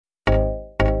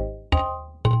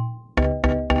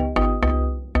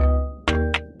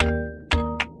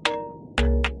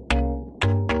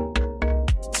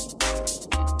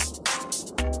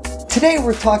Today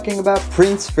we're talking about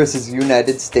Printz versus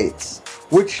United States,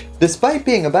 which, despite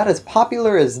being about as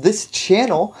popular as this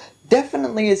channel,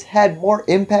 definitely has had more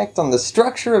impact on the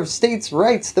structure of states'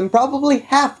 rights than probably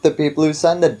half the people who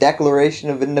signed the Declaration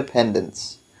of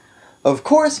Independence. Of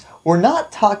course, we're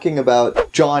not talking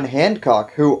about John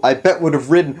Hancock, who I bet would have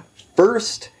ridden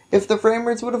first if the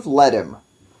framers would have let him.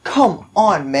 Come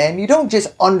on, man, you don't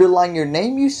just underline your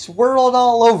name, you swirl it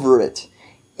all over it.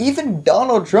 Even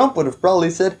Donald Trump would have probably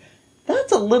said,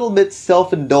 that's a little bit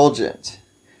self-indulgent.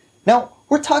 Now,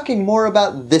 we're talking more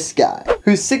about this guy,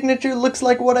 whose signature looks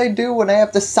like what I do when I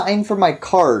have to sign for my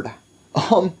card.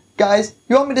 Guys,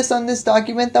 you want me to sign this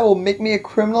document that will make me a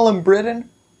criminal in Britain?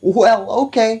 Well,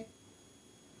 okay.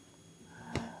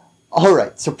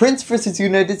 Alright, so Printz versus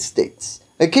United States.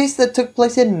 A case that took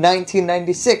place in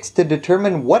 1996 to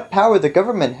determine what power the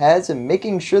government has in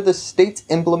making sure the states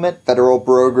implement federal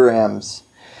programs.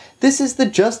 This is the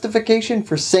justification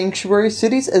for sanctuary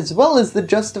cities as well as the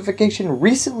justification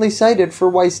recently cited for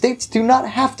why states do not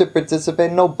have to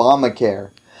participate in Obamacare.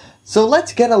 So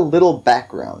let's get a little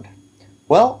background.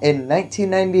 Well, in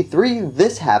 1993,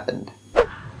 this happened.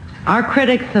 Our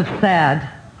critics have said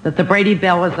that the Brady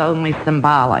Bill is only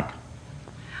symbolic.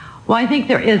 Well, I think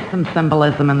there is some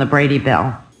symbolism in the Brady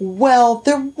Bill. Well,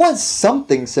 there was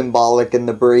something symbolic in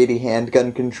the Brady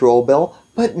handgun control bill,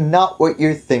 but not what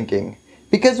you're thinking,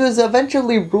 because it was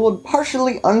eventually ruled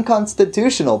partially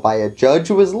unconstitutional by a judge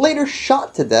who was later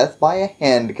shot to death by a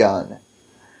handgun.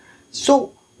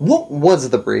 So, what was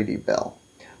the Brady Bill?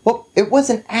 Well, it was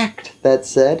an act that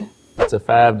said, it's a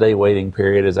 5-day waiting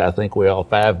period, as I think we all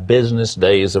 5 business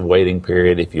days of waiting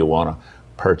period if you want to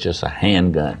purchase a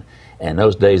handgun. And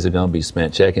those days are going to be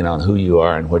spent checking on who you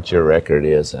are and what your record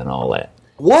is and all that.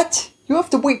 What? You have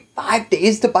to wait 5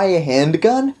 days to buy a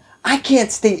handgun? I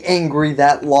can't stay angry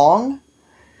that long.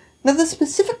 Now, the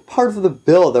specific part of the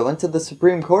bill that went to the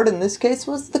Supreme Court in this case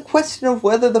was the question of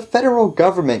whether the federal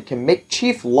government can make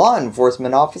chief law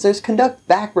enforcement officers conduct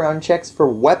background checks for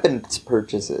weapons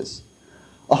purchases.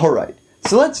 Alright,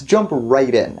 so let's jump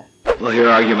right in. We'll hear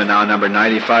argument now, number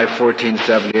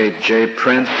 95-1478, J.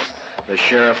 Printz, the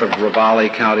Sheriff of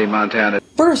Ravalli County, Montana.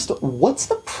 First, what's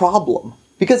the problem?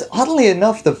 Because oddly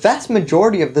enough, the vast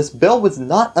majority of this bill was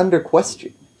not under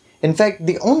question. In fact,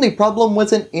 the only problem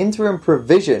was an interim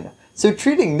provision, so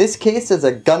treating this case as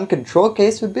a gun control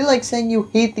case would be like saying you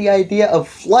hate the idea of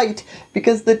flight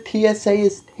because the TSA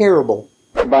is terrible.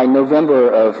 By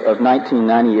November of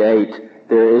 1998,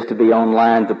 there is to be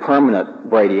online the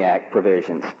permanent Brady Act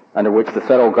provisions, under which the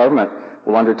federal government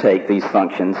will undertake these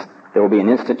functions. There will be an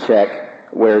instant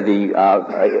check where the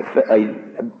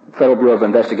a Federal Bureau of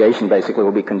Investigation basically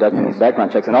will be conducting these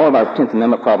background checks, and all of our 10th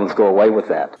Amendment problems go away with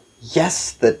that.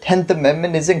 Yes, the 10th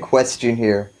Amendment is in question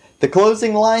here. The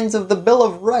closing lines of the Bill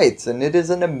of Rights, and it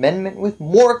is an amendment with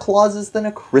more clauses than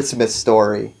a Christmas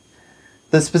story.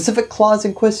 The specific clause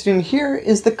in question here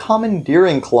is the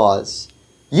commandeering clause.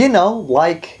 You know,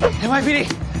 like,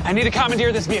 NYPD, I need to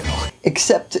commandeer this vehicle.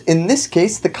 Except in this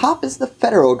case, the cop is the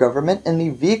federal government and the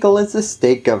vehicle is the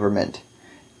state government.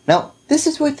 Now, this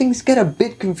is where things get a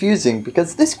bit confusing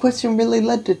because this question really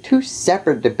led to 2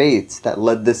 separate debates that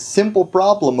led this simple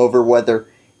problem over whether,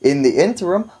 in the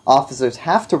interim, officers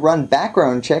have to run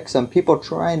background checks on people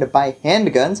trying to buy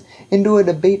handguns into a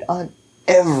debate on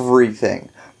everything,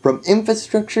 from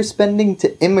infrastructure spending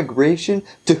to immigration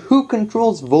to who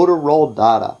controls voter roll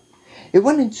data. It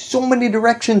went in so many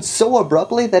directions so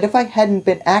abruptly that if I hadn't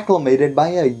been acclimated by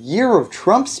a year of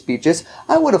Trump speeches,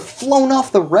 I would have flown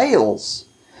off the rails.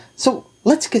 So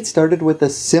let's get started with a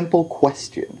simple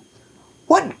question.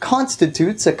 What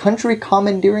constitutes a country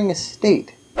commandeering a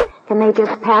state? Can they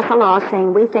just pass a law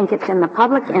saying we think it's in the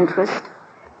public interest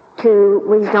to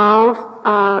resolve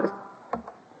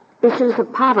issues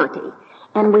of poverty,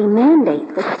 and we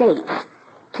mandate the states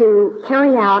to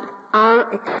carry out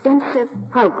our extensive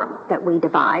program that we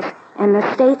devise, and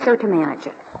the states are to manage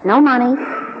it. No money,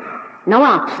 no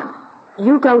option.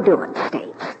 You go do it,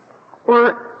 states.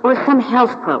 Or some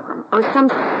health program, or some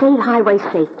state highway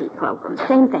safety program,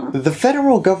 same thing. The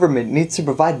federal government needs to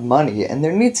provide money, and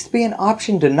there needs to be an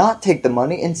option to not take the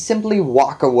money and simply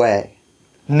walk away.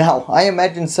 Now, I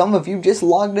imagine some of you just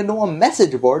logged into a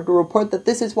message board to report that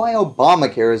this is why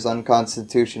Obamacare is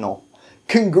unconstitutional.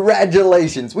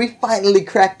 Congratulations, we finally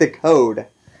cracked the code.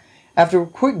 After a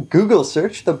quick Google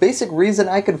search, the basic reason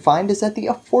I could find is that the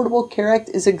Affordable Care Act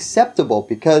is acceptable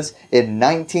because in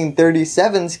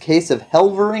 1937's case of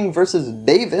Helvering versus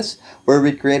Davis, where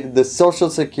we created the Social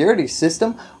Security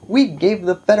system, we gave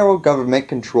the federal government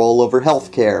control over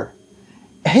health care.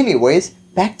 Anyways,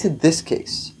 back to this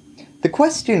case. The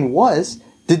question was,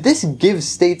 did this give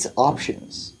states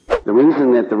options? The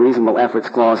reason that the reasonable efforts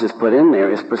clause is put in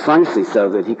there is precisely so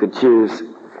that he could choose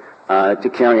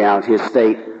to carry out his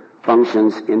state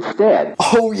functions instead.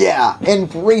 Oh yeah, and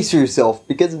brace yourself,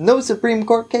 because no Supreme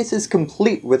Court case is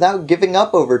complete without giving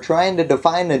up over trying to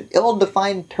define an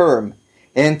ill-defined term.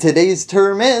 And today's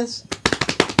term is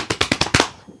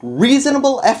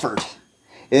reasonable effort.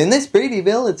 In this Brady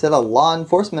bill, it said a law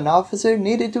enforcement officer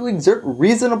needed to exert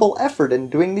reasonable effort in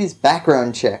doing these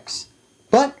background checks.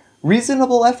 But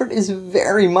reasonable effort is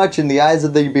very much in the eyes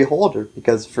of the beholder,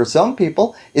 because for some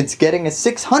people, it's getting a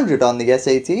 600 on the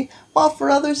SAT, while for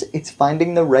others, it's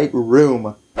finding the right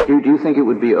room. Do you think it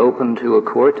would be open to a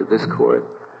court, to this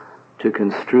court, to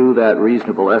construe that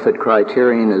reasonable effort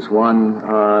criterion as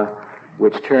one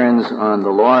which turns on the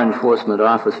law enforcement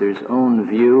officer's own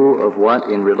view of what,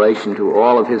 in relation to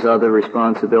all of his other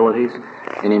responsibilities,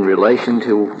 and in relation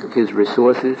to his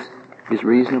resources, is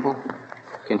reasonable?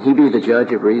 Can he be the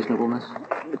judge of reasonableness?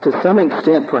 To some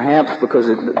extent, perhaps, because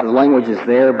the language is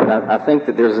there, but I think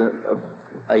that there's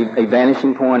a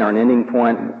vanishing point or an ending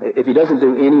point. If he doesn't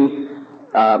do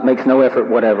any, makes no effort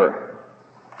whatever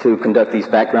to conduct these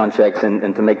background checks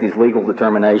and to make these legal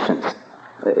determinations,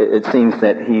 it seems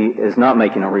that he is not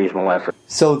making a reasonable effort.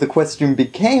 So the question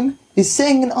became, is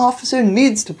saying an officer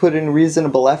needs to put in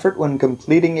reasonable effort when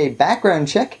completing a background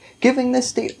check, giving the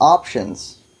state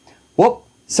options? Well,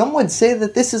 some would say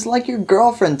that this is like your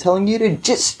girlfriend telling you to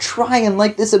just try and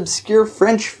like this obscure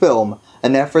French film,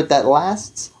 an effort that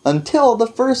lasts until the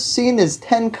first scene is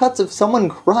 10 cuts of someone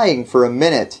crying for a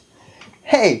minute.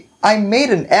 Hey, I made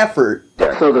an effort.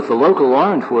 So that the local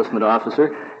law enforcement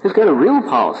officer has got a real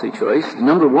policy choice,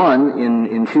 number one,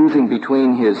 in choosing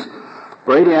between his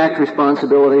Brady Act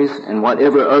responsibilities and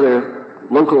whatever other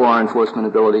local law enforcement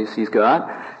abilities he's got.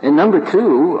 And number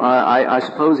two, I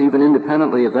suppose even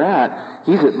independently of that,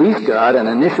 he's at least got an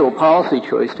initial policy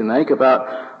choice to make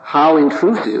about how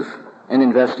intrusive an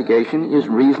investigation is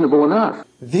reasonable enough.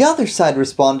 The other side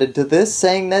responded to this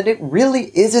saying that it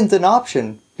really isn't an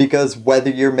option, because whether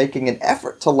you're making an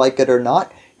effort to like it or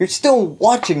not, you're still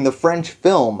watching the French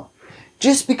film.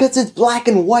 Just because it's black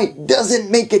and white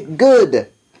doesn't make it good.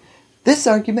 This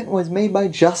argument was made by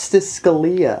Justice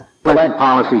Scalia. But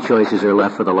policy choices are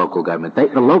left for the local government.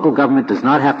 The local government does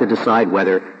not have to decide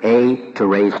whether A, to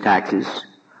raise taxes,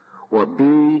 or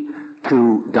B,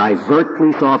 to divert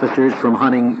police officers from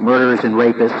hunting murderers and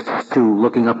rapists to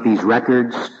looking up these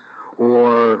records,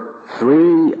 or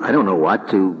 3, I don't know what,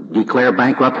 to declare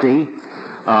bankruptcy.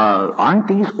 Aren't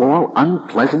these all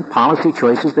unpleasant policy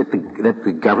choices that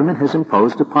the government has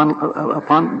imposed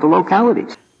upon the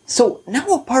localities? So now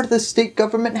a part of the state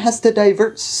government has to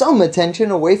divert some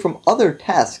attention away from other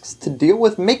tasks to deal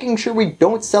with making sure we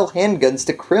don't sell handguns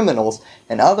to criminals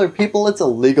and other people it's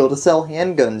illegal to sell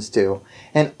handguns to.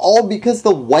 And all because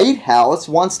the White House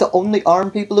wants to only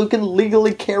arm people who can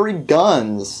legally carry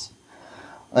guns.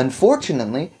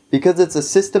 Unfortunately, because it's a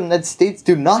system that states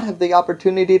do not have the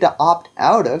opportunity to opt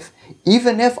out of,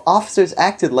 even if officers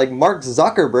acted like Mark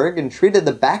Zuckerberg and treated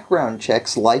the background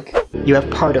checks like, "You have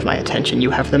part of my attention,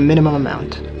 you have the minimum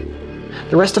amount.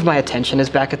 The rest of my attention is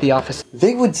back at the office."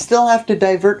 They would still have to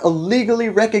divert a legally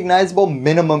recognizable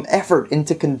minimum effort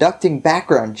into conducting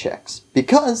background checks,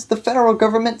 because the federal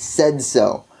government said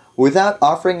so, without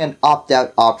offering an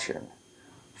opt-out option.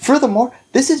 Furthermore,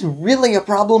 this is really a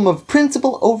problem of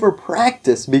principle over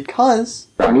practice, because...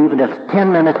 And even if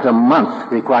 10 minutes a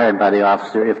month required by the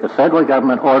officer, if the federal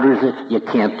government orders it, you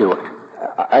can't do it.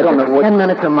 I don't know what... 10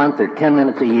 minutes a month or 10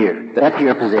 minutes a year. That's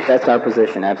your position. That's our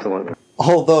position, absolutely.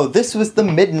 Although this was the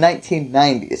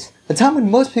mid-1990s, a time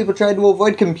when most people tried to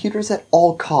avoid computers at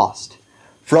all cost.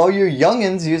 For all you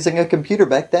youngins, using a computer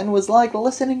back then was like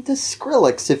listening to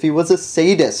Skrillex if he was a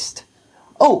sadist.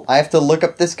 Oh, I have to look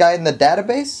up this guy in the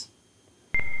database?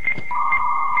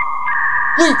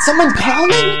 Wait, someone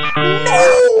calling?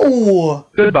 No!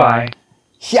 Goodbye.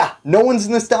 Yeah, no one's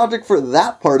nostalgic for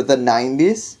that part of the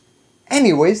 90s.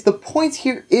 Anyways, the point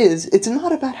here is, it's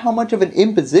not about how much of an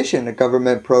imposition a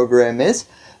government program is.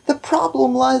 The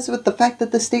problem lies with the fact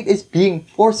that the state is being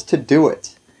forced to do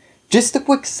it. Just a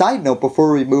quick side note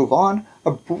before we move on,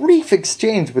 a brief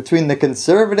exchange between the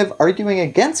conservative arguing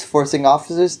against forcing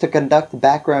officers to conduct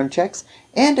background checks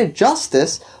and a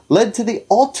justice led to the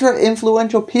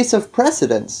ultra-influential piece of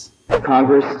precedence.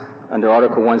 Congress, under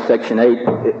Article 1, Section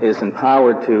 8, is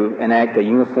empowered to enact a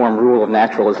uniform rule of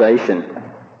naturalization,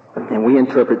 and we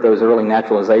interpret those early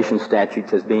naturalization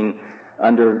statutes as being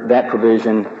under that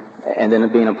provision and then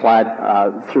being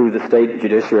applied through the state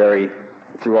judiciary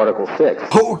through Article 6.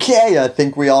 Okay, I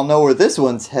think we all know where this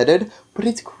one's headed. but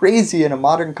it's crazy in a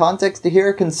modern context to hear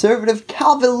a conservative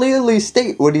cavalierly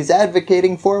state what he's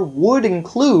advocating for would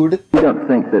include... You don't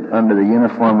think that under the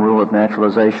uniform rule of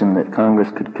naturalization that Congress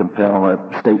could compel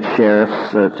state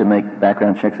sheriffs to make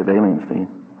background checks of aliens, do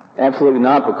you? Absolutely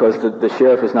not, because the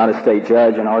sheriff is not a state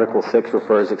judge, and Article 6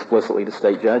 refers explicitly to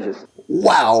state judges.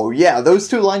 Wow, yeah, those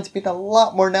two lines mean a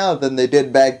lot more now than they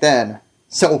did back then.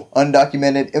 So,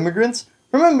 undocumented immigrants,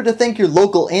 remember to thank your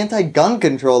local anti-gun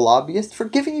control lobbyist for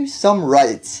giving you some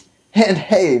rights. And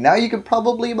hey, now you can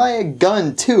probably buy a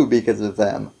gun too because of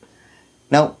them.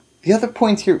 Now, the other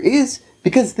point here is,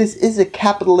 because this is a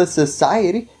capitalist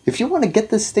society, if you want to get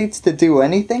the states to do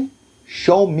anything,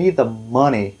 show me the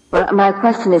money. Well, my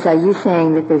question is, are you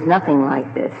saying that there's nothing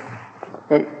like this?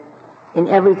 That in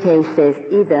every case there's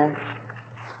either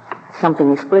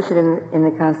something explicit in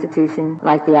the Constitution,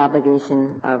 like the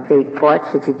obligation of state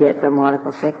courts that you get from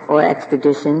Article 6, or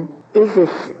extradition? Is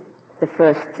this the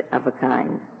first of a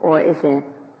kind? Or is there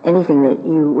anything that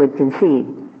you would concede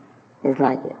is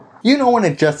like it? You know when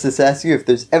a justice asks you if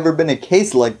there's ever been a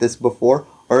case like this before,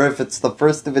 or if it's the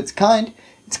first of its kind,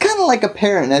 it's kind of like a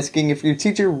parent asking if your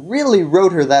teacher really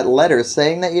wrote her that letter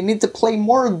saying that you need to play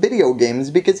more video games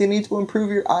because you need to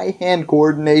improve your eye-hand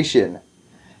coordination.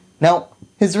 Now,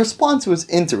 his response was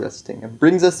interesting and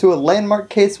brings us to a landmark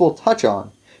case we'll touch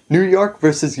on, New York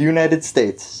versus United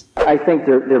States. I think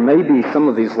there may be some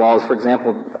of these laws. For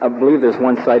example, I believe there's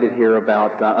one cited here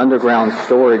about underground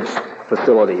storage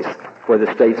facilities where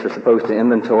the states are supposed to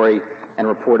inventory and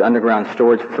report underground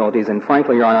storage facilities. And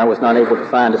frankly, Your Honor, I was not able to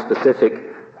find a specific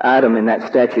item in that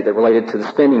statute that related to the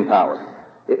spending power.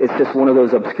 It's just one of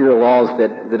those obscure laws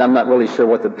that I'm not really sure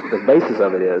what the basis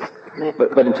of it is.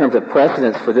 But in terms of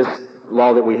precedence for this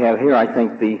law that we have here, I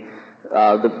think the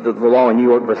law in New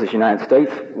York versus United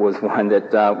States was one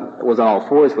that was on all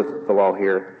fours with the law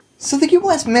here. So the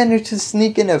U.S. managed to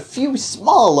sneak in a few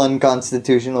small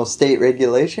unconstitutional state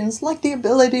regulations, like the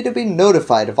ability to be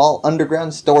notified of all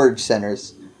underground storage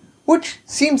centers. Which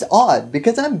seems odd,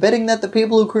 because I'm betting that the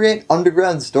people who create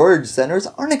underground storage centers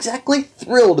aren't exactly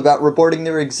thrilled about reporting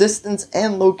their existence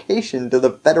and location to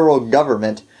the federal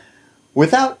government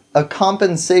without a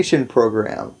compensation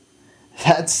program.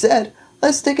 That said,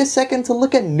 let's take a second to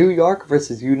look at New York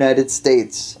versus United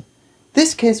States.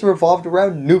 This case revolved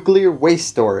around nuclear waste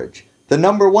storage, the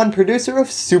 #1 producer of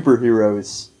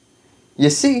superheroes. You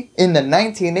see, in the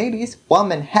 1980s, while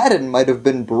Manhattan might have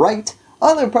been bright,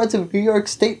 other parts of New York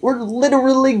State were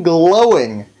literally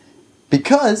glowing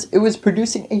because it was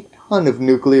producing a ton of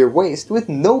nuclear waste with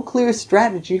no clear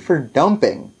strategy for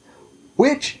dumping,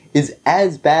 which is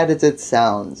as bad as it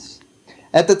sounds.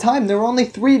 At the time, there were only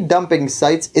 3 dumping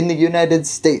sites in the United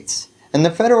States, and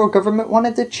the federal government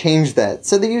wanted to change that,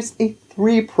 so they used a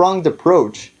 3-pronged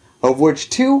approach, of which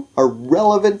 2 are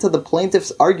relevant to the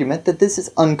plaintiff's argument that this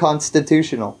is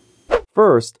unconstitutional.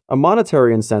 First, a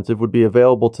monetary incentive would be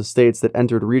available to states that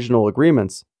entered regional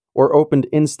agreements or opened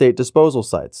in-state disposal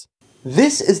sites.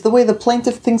 This is the way the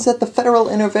plaintiff thinks that the federal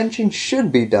intervention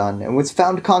should be done and was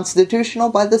found constitutional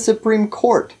by the Supreme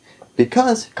Court,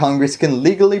 because Congress can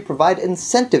legally provide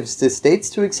incentives to states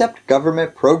to accept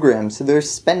government programs to their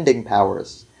spending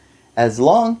powers, as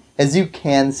long as you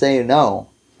can say no.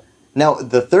 Now,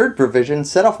 the third provision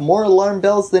set off more alarm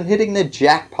bells than hitting the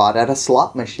jackpot at a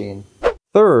slot machine.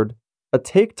 Third, a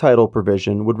take title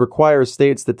provision would require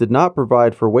states that did not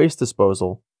provide for waste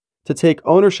disposal to take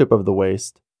ownership of the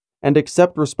waste and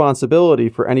accept responsibility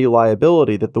for any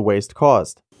liability that the waste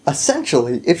caused.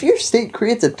 Essentially, if your state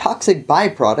creates a toxic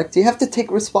byproduct, you have to take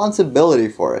responsibility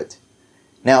for it.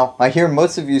 Now, I hear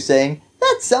most of you saying,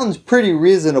 that sounds pretty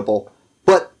reasonable,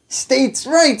 but states'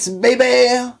 rights,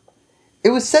 baby! It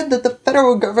was said that the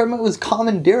federal government was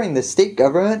commandeering the state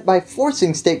government by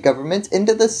forcing state governments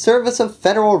into the service of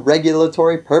federal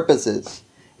regulatory purposes.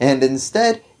 And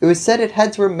instead, it was said it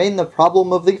had to remain the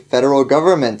problem of the federal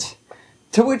government.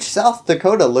 To which South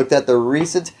Dakota looked at the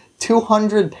recent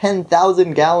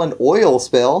 210,000-gallon oil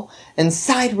spill and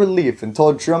sighed relief and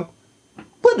told Trump,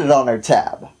 put it on our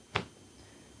tab.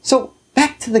 So,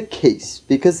 back to the case,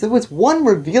 because there was one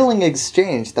revealing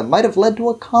exchange that might have led to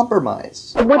a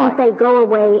compromise. Wouldn't they go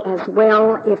away as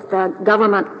well if the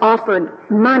government offered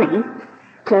money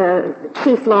to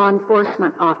chief law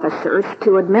enforcement officers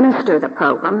to administer the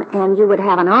program, and you would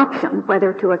have an option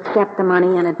whether to accept the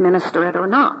money and administer it or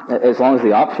not? As long as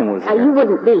the option was there. You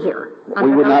wouldn't be here.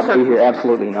 We would not be here,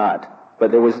 absolutely not.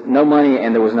 But there was no money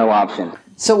and there was no option.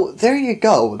 So there you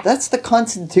go. That's the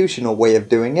constitutional way of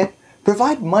doing it.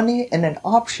 Provide money and an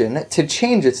option to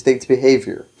change a state's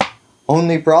behavior.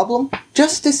 Only problem?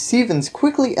 Justice Stevens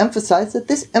quickly emphasized that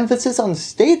this emphasis on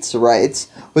states' rights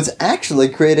was actually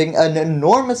creating an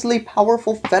enormously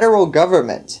powerful federal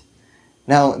government.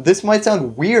 Now, this might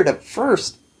sound weird at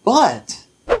first, but...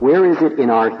 Where is it in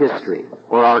our history,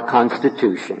 or our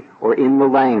Constitution, or in the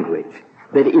language,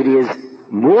 that it is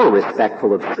more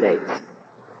respectful of states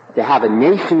to have a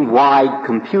nationwide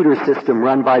computer system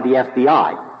run by the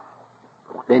FBI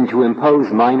than to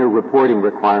impose minor reporting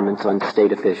requirements on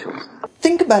state officials?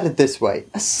 Think about it this way.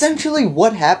 Essentially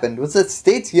what happened was that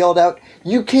states yelled out,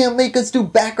 "You can't make us do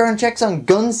background checks on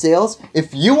gun sales.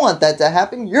 If you want that to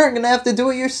happen, you're gonna have to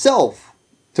do it yourself."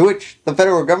 To which the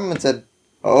federal government said,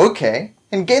 "Okay,"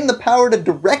 and gained the power to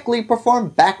directly perform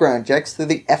background checks through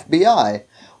the FBI.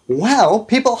 Wow,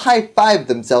 people high-fived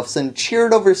themselves and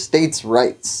cheered over states'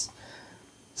 rights.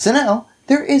 So now,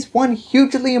 there is one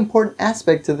hugely important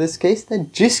aspect to this case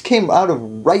that just came out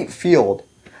of right field.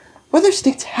 Whether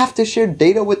states have to share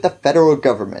data with the federal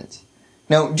government.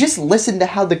 Now, just listen to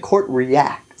how the court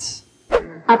reacts.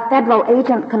 A federal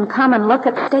agent can come and look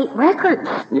at state records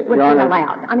would be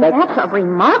allowed. I mean, that's a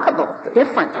remarkable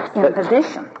difference in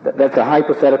position. That's a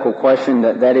hypothetical question.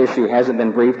 That issue hasn't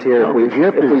been briefed here. If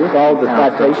we solve the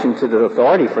citation to the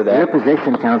authority for that. Your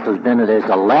position, counsel, has been that there's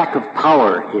a lack of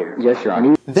power here. Yes, Your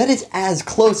Honor. That is as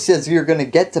close as you're going to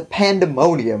get to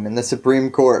pandemonium in the Supreme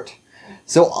Court.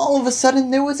 So all of a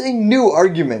sudden there was a new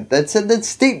argument that said that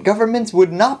state governments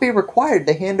would not be required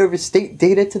to hand over state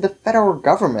data to the federal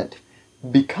government.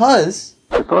 Because...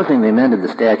 Supposing they amended the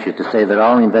statute to say that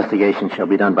all investigations shall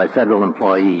be done by federal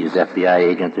employees, FBI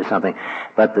agents or something,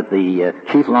 but that the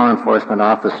chief law enforcement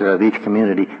officer of each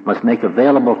community must make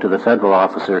available to the federal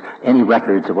officer any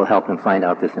records that will help him find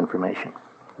out this information.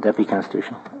 Would that be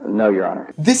constitutional? No, Your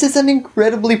Honor. This is an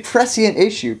incredibly prescient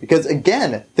issue because,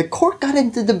 again, the court got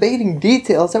into debating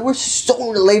details that were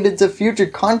so related to future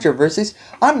controversies,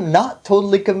 I'm not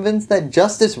totally convinced that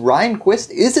Justice Rehnquist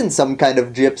isn't some kind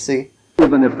of gypsy.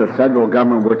 Even if the federal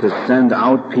government were to send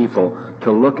out people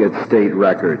to look at state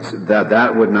records,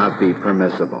 that would not be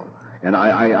permissible. And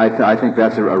I think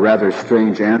that's a rather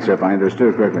strange answer, if I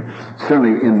understood it correctly.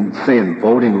 Certainly, in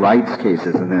voting rights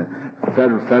cases, and then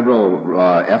federal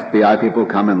FBI people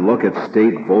come and look at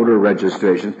state voter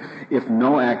registrations, if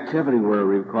no activity were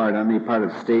required on any part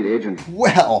of state agents.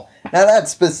 Well, now that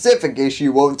specific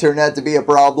issue won't turn out to be a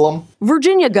problem.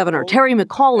 Virginia Governor Terry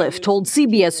McAuliffe told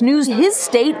CBS News his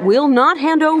state will not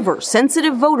hand over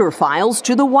sensitive voter files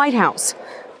to the White House.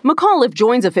 McAuliffe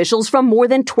joins officials from more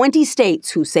than 20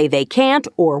 states who say they can't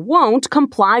or won't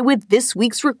comply with this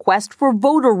week's request for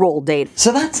voter roll data.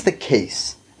 So that's the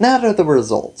case. Now to the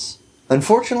results.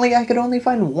 Unfortunately, I could only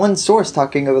find one source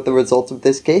talking about the results of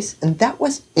this case, and that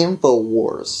was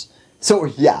InfoWars. So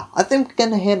yeah, I think I'm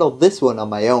gonna handle this one on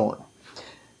my own.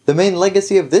 The main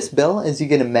legacy of this bill, as you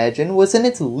can imagine, was in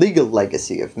its legal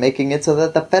legacy of making it so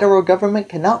that the federal government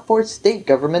cannot force state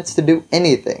governments to do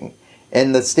anything,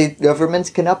 and the state governments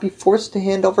cannot be forced to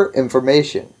hand over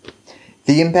information.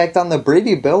 The impact on the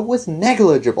Brady Bill was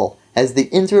negligible, as the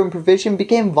interim provision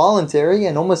became voluntary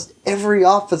and almost every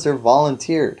officer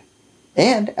volunteered.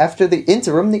 And after the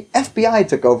interim, the FBI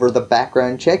took over the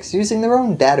background checks using their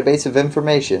own database of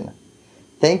information.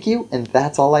 Thank you, and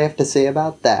that's all I have to say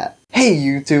about that. Hey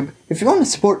YouTube, if you want to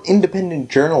support independent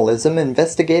journalism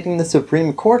investigating the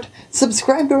Supreme Court,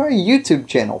 subscribe to our YouTube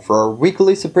channel for our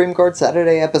weekly Supreme Court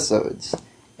Saturday episodes.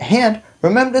 And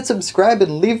remember to subscribe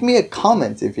and leave me a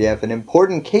comment if you have an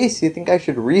important case you think I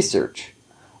should research.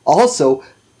 Also,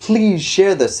 please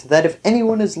share this so that if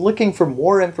anyone is looking for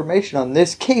more information on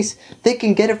this case, they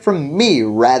can get it from me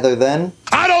rather than...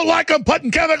 I don't like them putting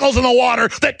chemicals in the water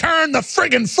that turn the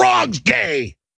friggin' frogs gay!